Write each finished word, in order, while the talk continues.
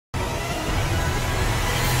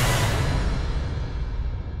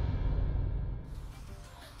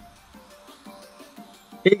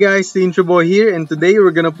Hey guys, the Introboy here, and today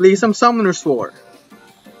we're gonna play some Summoner's War.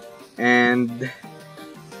 And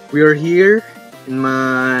we are here in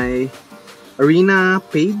my arena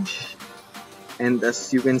page, and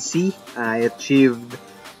as you can see, I achieved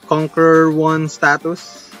Conqueror 1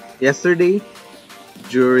 status yesterday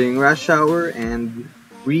during rush hour and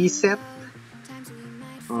reset.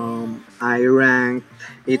 I ranked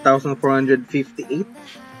 8,458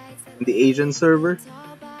 in the Asian server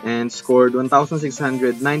and scored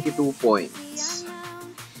 1,692 points.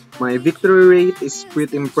 My victory rate is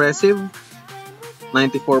pretty impressive,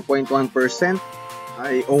 94.1%.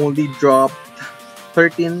 I only dropped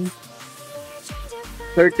 13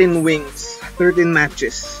 wings, 13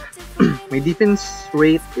 matches. My defense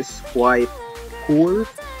rate is quite cool,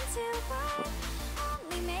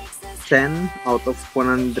 10 out of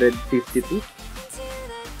 152.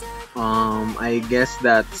 I guess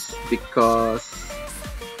that's because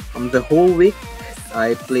the whole week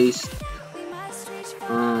I placed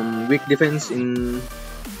weak defense in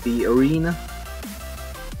the arena,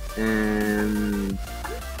 and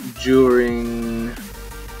during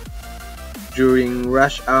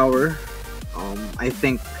rush hour I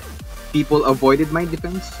think people avoided my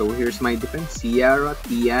defense, so here's my defense: Sierra,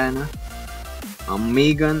 Tiana,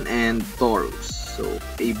 Megan, and Taurus. So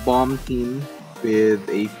a bomb team with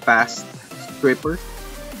a fast stripper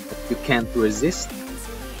that you can't resist,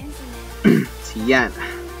 Tiana.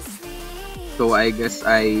 So I guess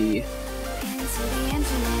I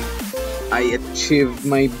achieved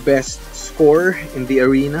my best score in the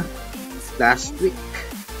arena last week,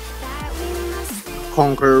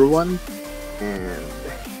 Conqueror 1, and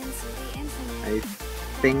I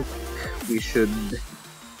think we should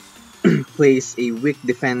place a weak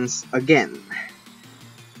defense again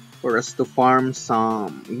for us to farm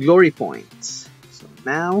some glory points. So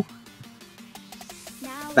now,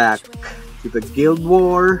 back to the Guild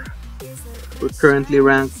War. We're currently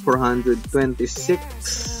ranked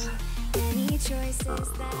 426.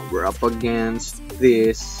 We're up against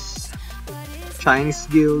this Chinese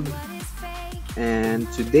guild, and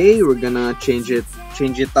today we're gonna change it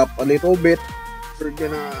up a little bit. We're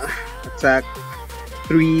gonna attack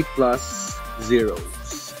 3 plus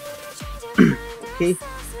zeros. Okay.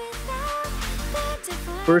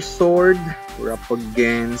 First sword, we're up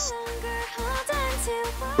against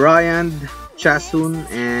Brian, Chasun,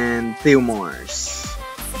 and Theomars.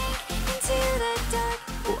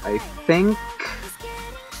 So I think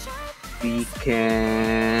we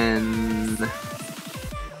can...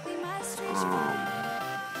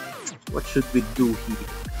 what should we do here?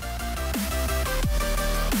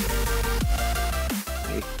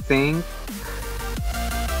 I think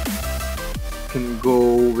we can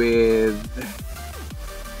go with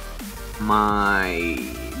my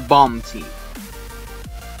bomb team.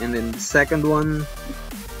 And then the second one,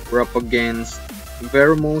 we're up against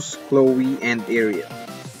Vermos, Chloe, and Ariel.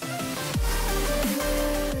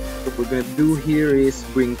 What we're gonna do here is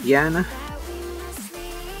bring Tiana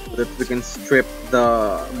so that we can strip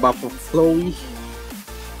the buff of Chloe,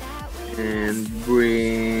 and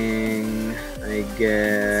bring, I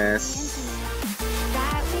guess,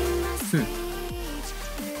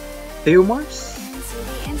 Theomars?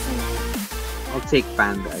 I'll take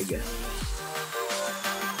Panda, I guess.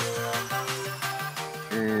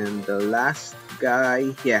 And the last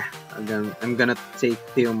guy, yeah, I'm gonna take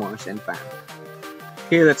Theomars and Panda.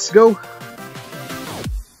 Okay, let's go.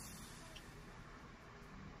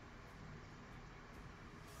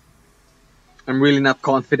 I'm really not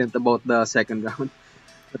confident about the second round,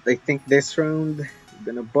 but I think this round I'm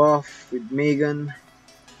gonna buff with Megan,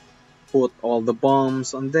 put all the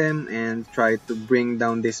bombs on them, and try to bring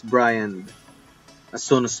down this Brian as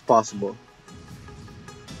soon as possible.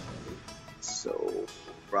 So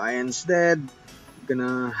Brian's dead. I'm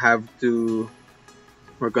gonna have to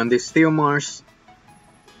work on this Theomars.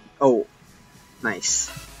 Oh, nice.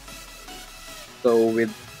 So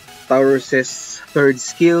with Taurus's third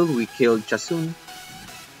skill, we killed Chasun.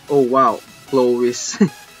 Oh wow, Chloe is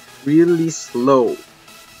really slow.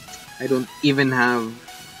 I don't even have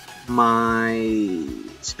my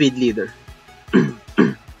speed leader.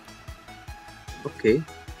 Okay,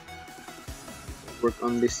 work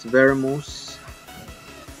on this Vermos,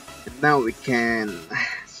 and now we can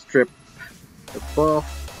strip the buff,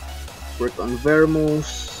 work on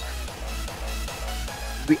Vermos.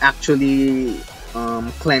 We actually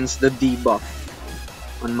cleanse the debuff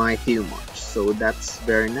on my Theomars, so that's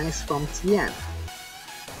very nice from Tiana.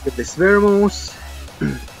 With this Vermos,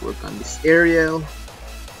 work on this Ariel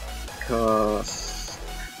because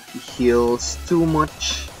he heals too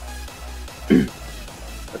much.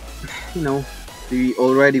 But you know, We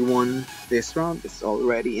already won this round. It's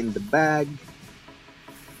already in the bag.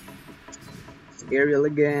 It's Ariel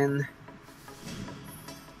again.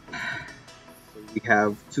 So we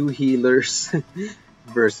have two healers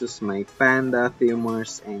versus my Panda,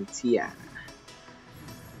 Theomars, and Tiana.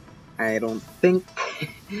 I don't think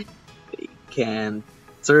they can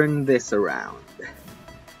turn this around.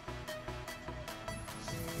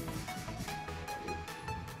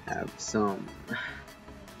 Have some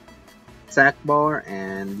attack bar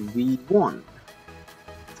and we won.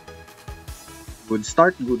 Good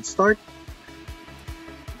start, good start.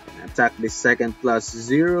 Attack this second plus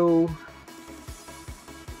 0.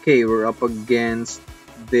 Okay, we're up against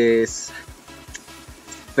this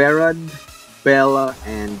Farad, Bella,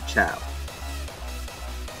 and Chow.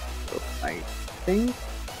 So I think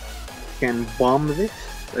I can bomb this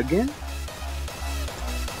again.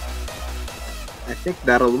 I think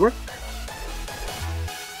that'll work.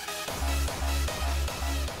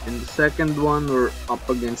 In the second one, we're up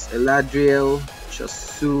against Eladriel,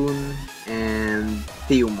 Chasun, and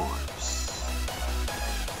Theomars.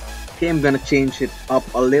 Okay, I'm gonna change it up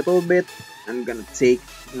a little bit. I'm gonna take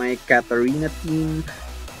my Katarina team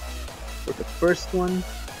for the first one,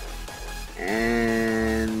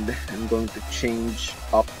 and I'm going to change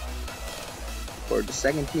up for the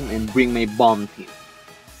second team and bring my bomb team.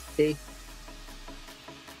 Okay.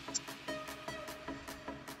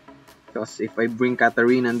 Because if I bring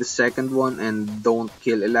Katarina in the second one and don't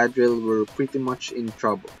kill Eladriel, we're pretty much in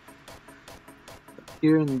trouble. But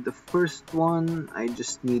here in the first one, I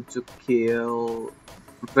just need to kill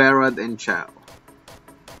Verad and Chow.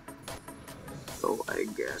 So I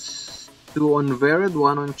guess 2 on Verad,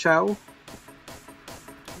 1 on Chow.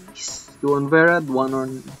 2 on Verad, 1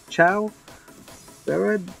 on Chow.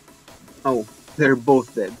 Verad. Oh, they're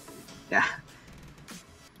both dead. Yeah.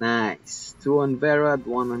 Nice. 2 on Verad,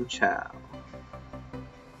 1 on Chow.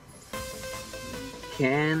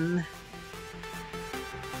 Can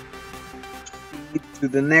proceed to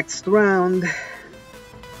the next round.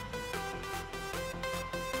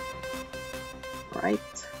 Right.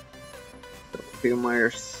 So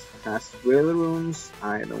Theomars has will runes.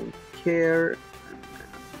 I don't care. I'm gonna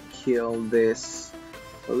kill this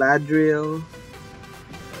Eladriel.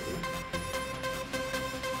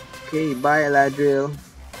 Okay, bye Eladriel.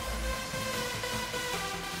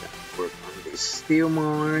 Work on this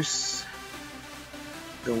Theomars.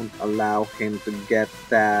 Don't allow him to get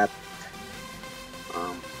that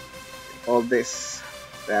all this,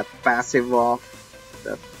 that passive off,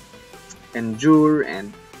 that endure,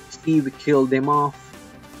 and see, we killed him off.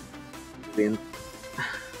 Didn't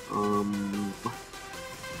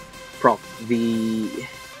proc the,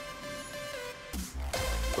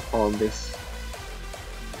 call this,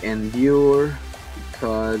 endure,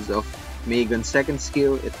 because of Megan's second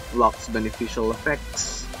skill. It blocks beneficial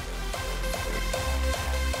effects.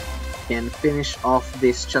 Can finish off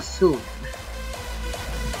this Chasun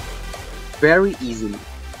very easily.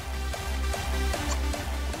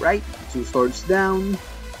 Right, 2 swords down,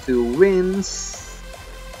 2 wins,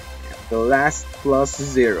 and the last plus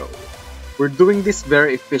 0. We're doing this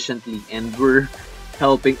very efficiently and we're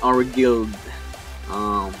helping our guild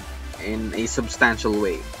in a substantial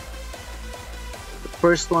way. The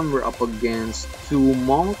first one, we're up against 2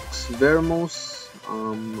 monks, Vermos,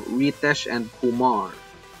 Ritesh, and Kumar.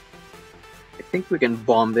 I think we can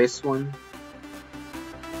bomb this one.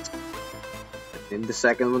 In the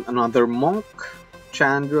second one, another monk,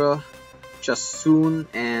 Chandra, Chasun,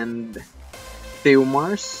 and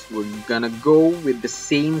Theomars. We're gonna go with the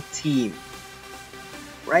same team.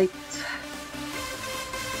 Right?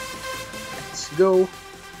 Let's go.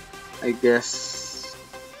 I guess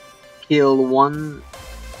kill one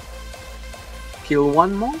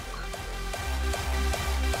monk.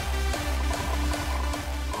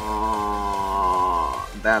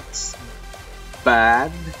 That's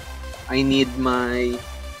bad. I need my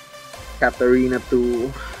Katarina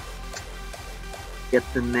to get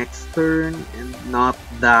the next turn and not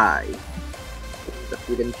die. That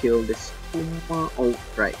we can kill this Kuma. Oh,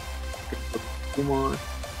 right. Kuma.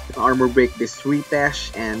 Armor break this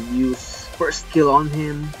Ritesh and use first kill on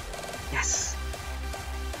him. Yes.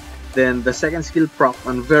 Then the second skill proc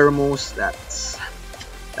on Vermos. That's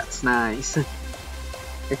nice.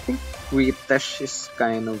 I think Ritesh is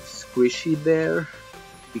kind of squishy there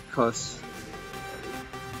because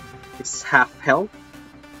it's half health,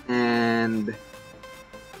 and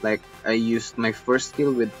like I used my first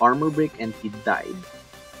skill with armor break and he died.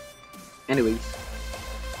 Anyways,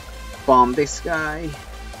 bomb this guy.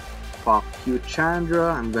 Fuck you,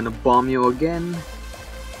 Chandra. I'm gonna bomb you again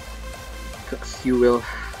because you will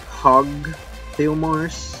hug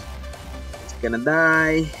Theomars. Gonna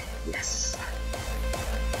die. Yes.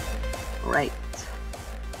 Alright.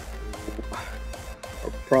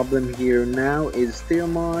 Our problem here now is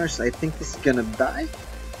Theomars. I think he's gonna die.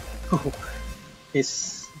 Oh, he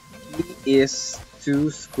is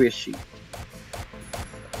too squishy.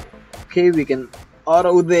 Okay, we can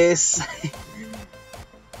auto this.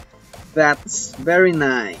 That's very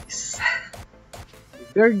nice.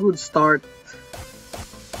 Very good start.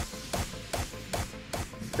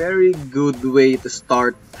 Very good way to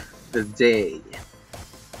start the day.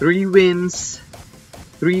 3 wins,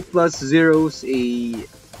 3 plus zeros,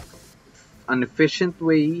 an efficient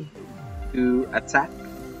way to attack.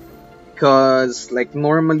 Because like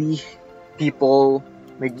normally people,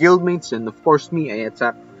 my guildmates and of course me, I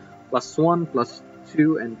attack +1,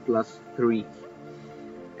 +2, and +3.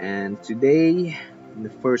 And today, in the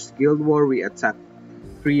first guild war, we attacked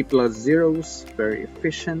 3 plus zeros, very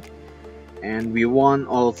efficient, and we won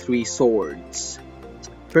all 3 swords.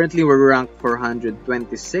 Currently we're ranked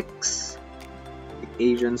 426. The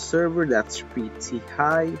Asian server, that's pretty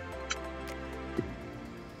high.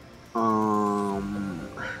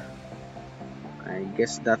 I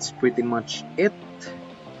guess that's pretty much it.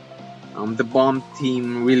 The bomb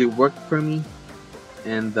team really worked for me,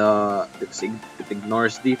 and it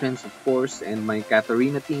ignores defense, of course, and my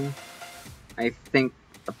Katarina team. I think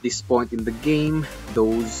at this point in the game,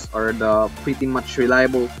 those are the pretty much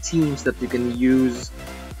reliable teams that you can use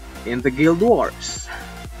in the guild wars.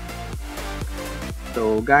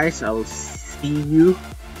 So guys, I'll see you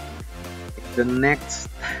in the next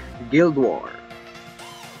guild war.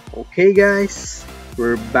 Okay guys,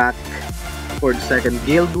 we're back for the second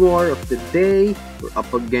guild war of the day. We're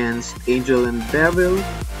up against Angel and Devil.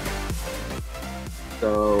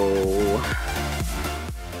 So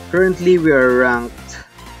currently we are ranked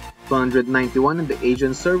 291 in the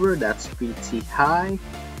Asian server. That's pretty high.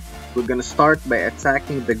 We're gonna start by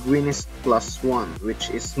attacking the greenest +1,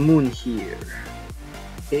 which is Moon here.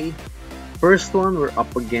 Okay, first one, we're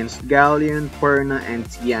up against Galleon, Perna, and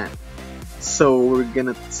Tian. So we're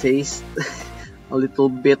gonna taste a little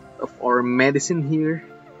bit of our medicine here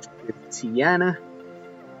with Tiana,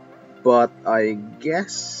 but I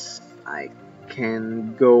guess I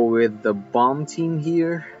can go with the bomb team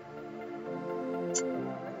here.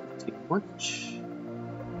 Too much.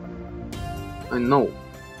 No,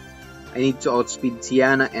 I need to outspeed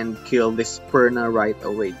Tiana and kill this Perna right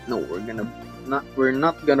away. No, we're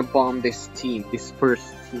not gonna bomb this team, this first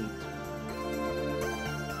team.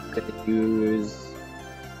 Gonna use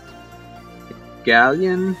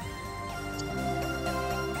Galleon.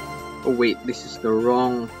 Oh wait, this is the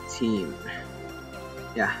wrong team.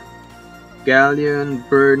 Yeah, Galleon,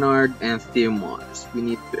 Bernard, and Theomars. We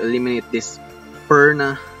need to eliminate this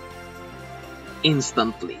Perna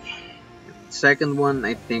instantly. Second one,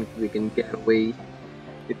 I think we can get away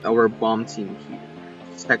with our bomb team here.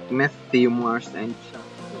 Sekhmet, Theomars, and Chuck.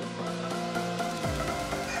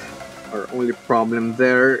 Our only problem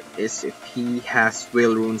there is if he has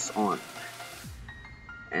Will Runes on.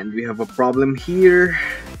 And we have a problem here.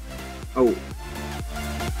 Oh,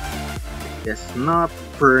 guess not.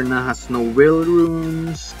 Perna has no Will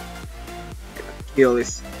Runes. Gonna kill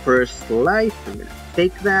his first life. I'm gonna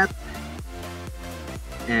take that.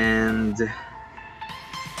 And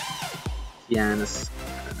Tiana's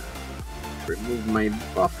remove my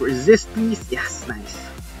buff. Resist, please. Yes, nice.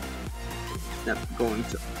 Not going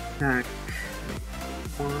to attack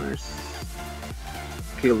Mars.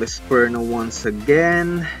 Kill this Perna once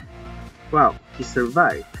again. Wow, he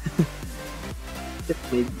survived.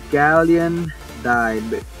 My Galleon died,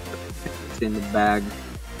 but it's in the bag.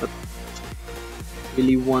 But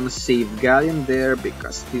really want to save Galleon there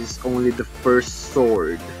because he's only the first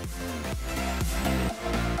sword.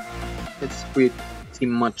 It's pretty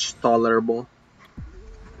much tolerable.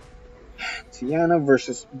 Tiana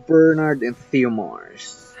versus Bernard and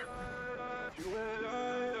Theomars.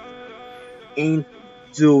 Ain't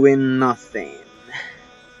doing nothing,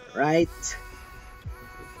 right?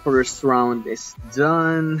 First round is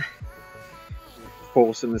done.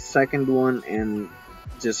 Focus on the second one and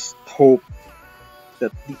just hope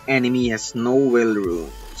that the enemy has no Will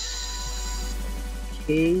Runes.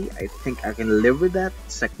 Okay, I think I can live with that.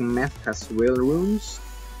 Sekhmet has Will Runes.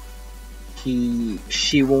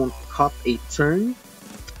 She won't cut a turn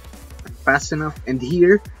fast enough, and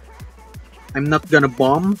here I'm not gonna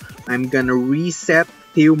bomb. I'm gonna reset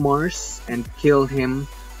Theomars and kill him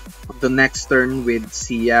on the next turn with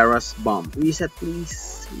Sierra's bomb. Reset,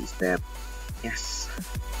 please. Reset. Yes.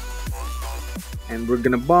 And we're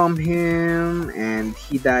gonna bomb him, and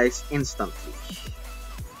he dies instantly.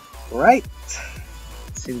 Alright,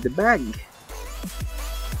 it's in the bag. And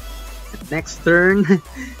Next turn,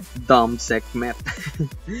 Dom Sekmet.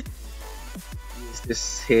 This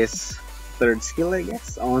is his third skill, I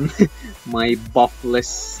guess, on my buffless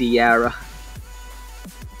Sierra.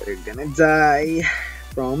 They're gonna die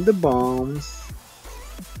from the bombs.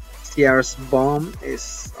 Sierra's bomb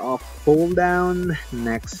is off cooldown.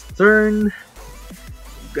 Next turn,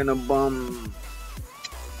 gonna bomb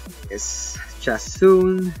is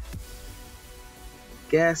Chasun.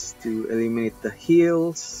 Guess to eliminate the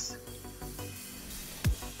heals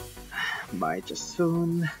by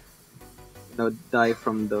Chasun. Gonna die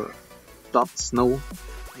from the dots. No,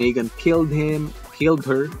 Megan killed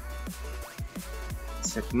her.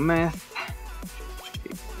 Sekmeth.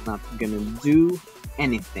 She's not gonna do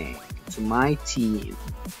anything to my team.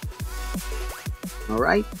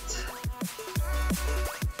 Alright.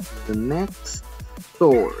 The next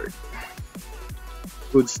sword.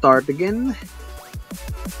 Good start again.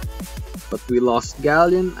 But we lost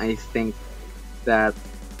Galleon. I think that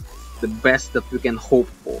the best that we can hope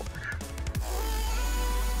for.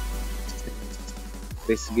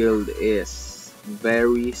 This guild is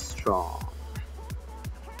very strong.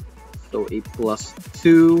 So a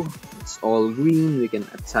 +2, it's all green, we can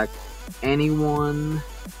attack anyone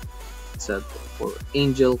except for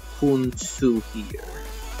Angel Kunsu here.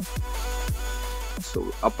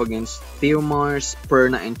 So up against Theomars,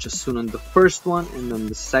 Perna, and Chasun on the first one, and on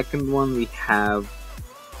the second one we have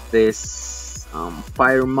this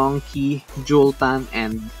Fire Monkey, Jultan,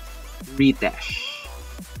 and Ritesh.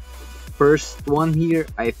 First one here,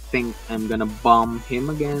 I think I'm gonna bomb him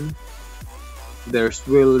again. There's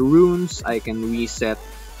Will Runes, I can reset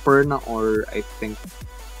Perna or I think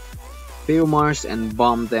Theomars and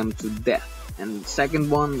bomb them to death. And the second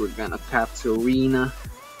one, we're gonna Katarina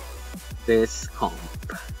this comp.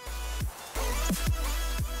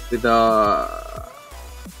 With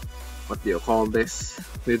what do you call this?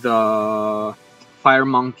 With Fire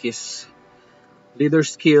Monkey's leader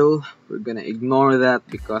skill, we're gonna ignore that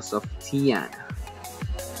because of Tiana.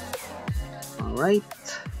 Alright.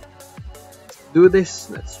 Do this,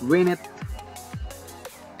 let's win it.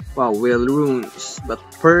 Wow, Will Runes, but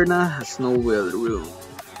Perna has no Will Rune.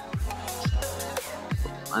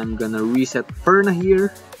 I'm gonna reset Perna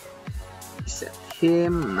here. Reset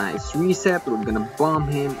him, nice reset. We're gonna bomb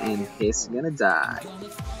him and he's gonna die.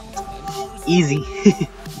 Easy.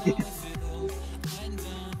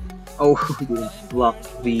 Oh, didn't block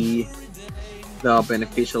the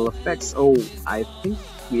beneficial effects. Oh, I think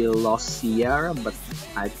we lost Sierra, but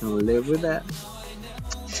I can live with that.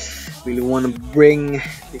 Really want to bring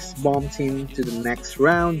this bomb team to the next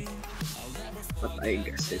round, but I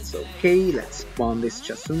guess it's okay. Let's bomb this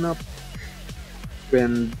Chasun up.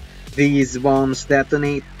 When these bombs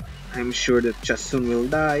detonate, I'm sure that Chasun will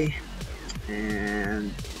die, and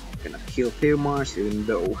I'm gonna kill Theomars, even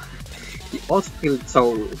though he also killed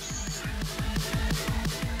Taurus.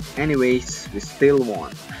 Anyways, we still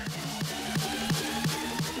won.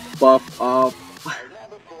 Buff up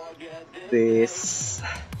this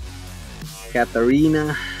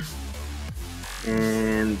Katarina,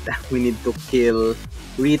 and we need to kill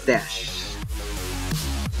Ritesh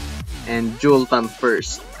and Jultan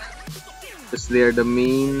first, because they're the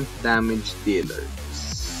main damage dealers.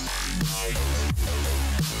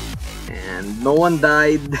 And no one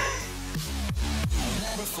died.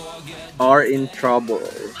 Are in trouble.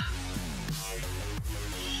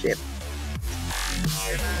 Shit.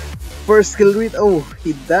 First skill read. Oh,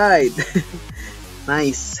 he died.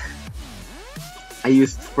 Nice. I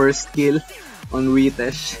used first skill on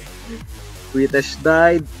Ritesh. Ritesh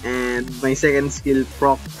died, and my second skill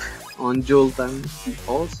proc on Jultan. He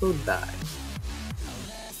also died.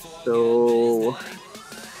 So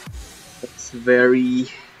that's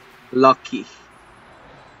very lucky,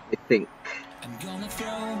 I think.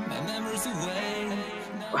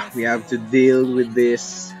 We have to deal with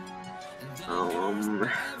this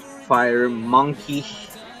Fire Monkey.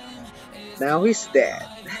 Now he's dead.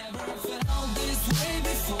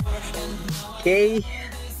 Okay,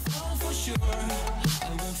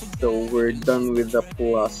 so we're done with the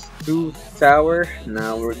 +2 tower.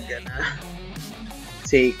 Now we're gonna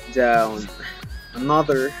take down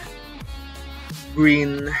another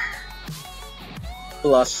green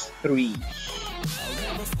 +3.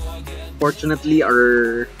 Fortunately,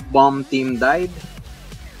 our bomb team died.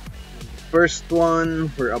 First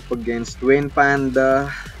one, we're up against Wayne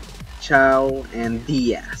Panda, Chow, and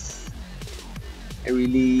Diaz. I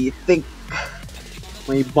really think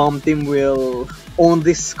my bomb team will own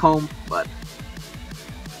this comp, but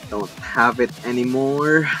don't have it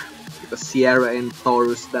anymore because Sierra and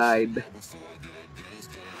Taurus died.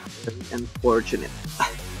 Very unfortunate.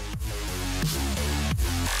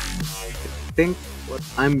 think what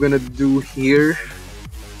I'm gonna do here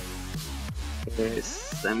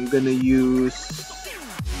is I'm gonna use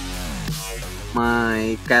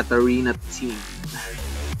my Katarina team.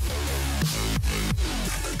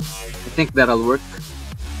 I think that'll work.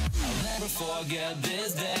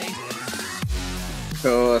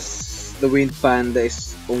 Because the Wind Panda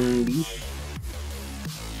is only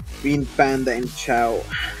Wind Panda and Chow.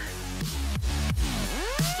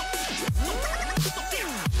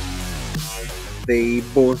 They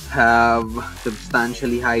both have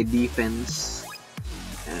substantially high defense,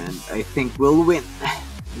 and I think we'll win.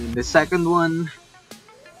 And the second one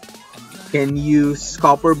can use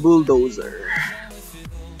Copper Bulldozer.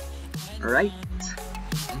 Alright.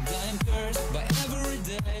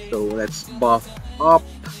 So let's buff up.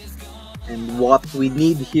 And what we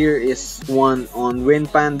need here is 1 on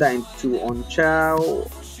Wind Panda and 2 on Chow.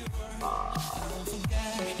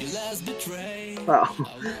 Wow.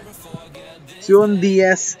 2 on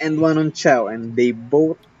DS and 1 on Chow, and they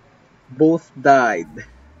both died.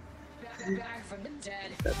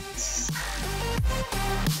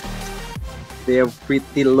 They have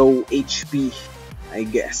pretty low HP, I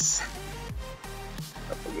guess.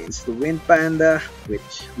 Up against the Wind Panda,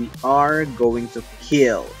 which we are going to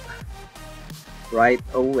kill right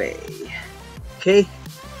away. Okay.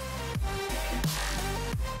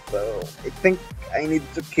 So I think I need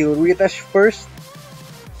to kill Ritash first.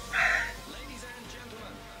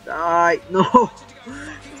 Die! No!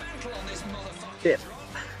 Shit.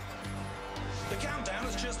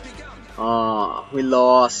 We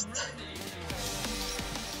lost.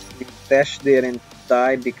 Ritash didn't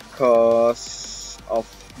die because of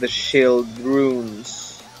the shield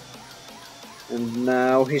runes. And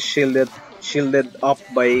now he's shielded up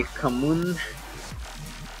by Kamun.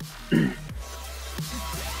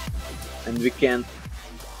 And we can't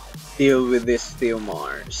deal with this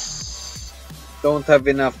Theomars. Don't have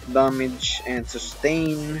enough damage and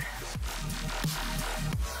sustain.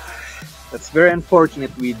 That's very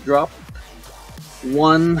unfortunate. We dropped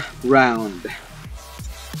 1 round.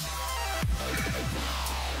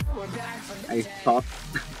 I thought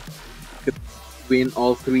we could win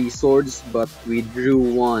all 3 swords, but we drew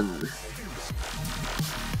 1.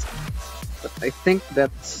 But I think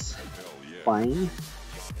that's fine.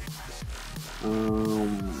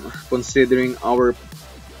 Considering our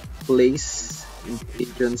place in the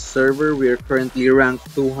Asian server, we are currently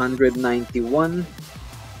ranked 291.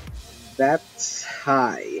 That's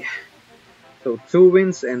high. So 2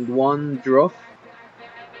 wins and 1 draw.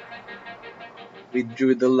 We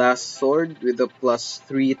drew the last sword with a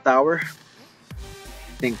 +3 tower.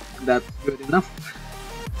 I think that's good enough.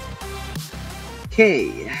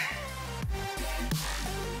 Okay.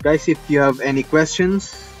 Guys, if you have any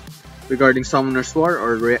questions regarding Summoner's War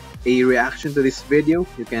or a reaction to this video,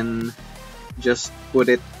 you can just put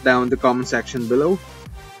it down in the comment section below.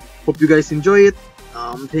 Hope you guys enjoy it.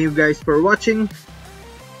 Thank you guys for watching,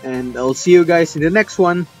 and I'll see you guys in the next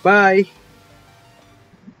one. Bye!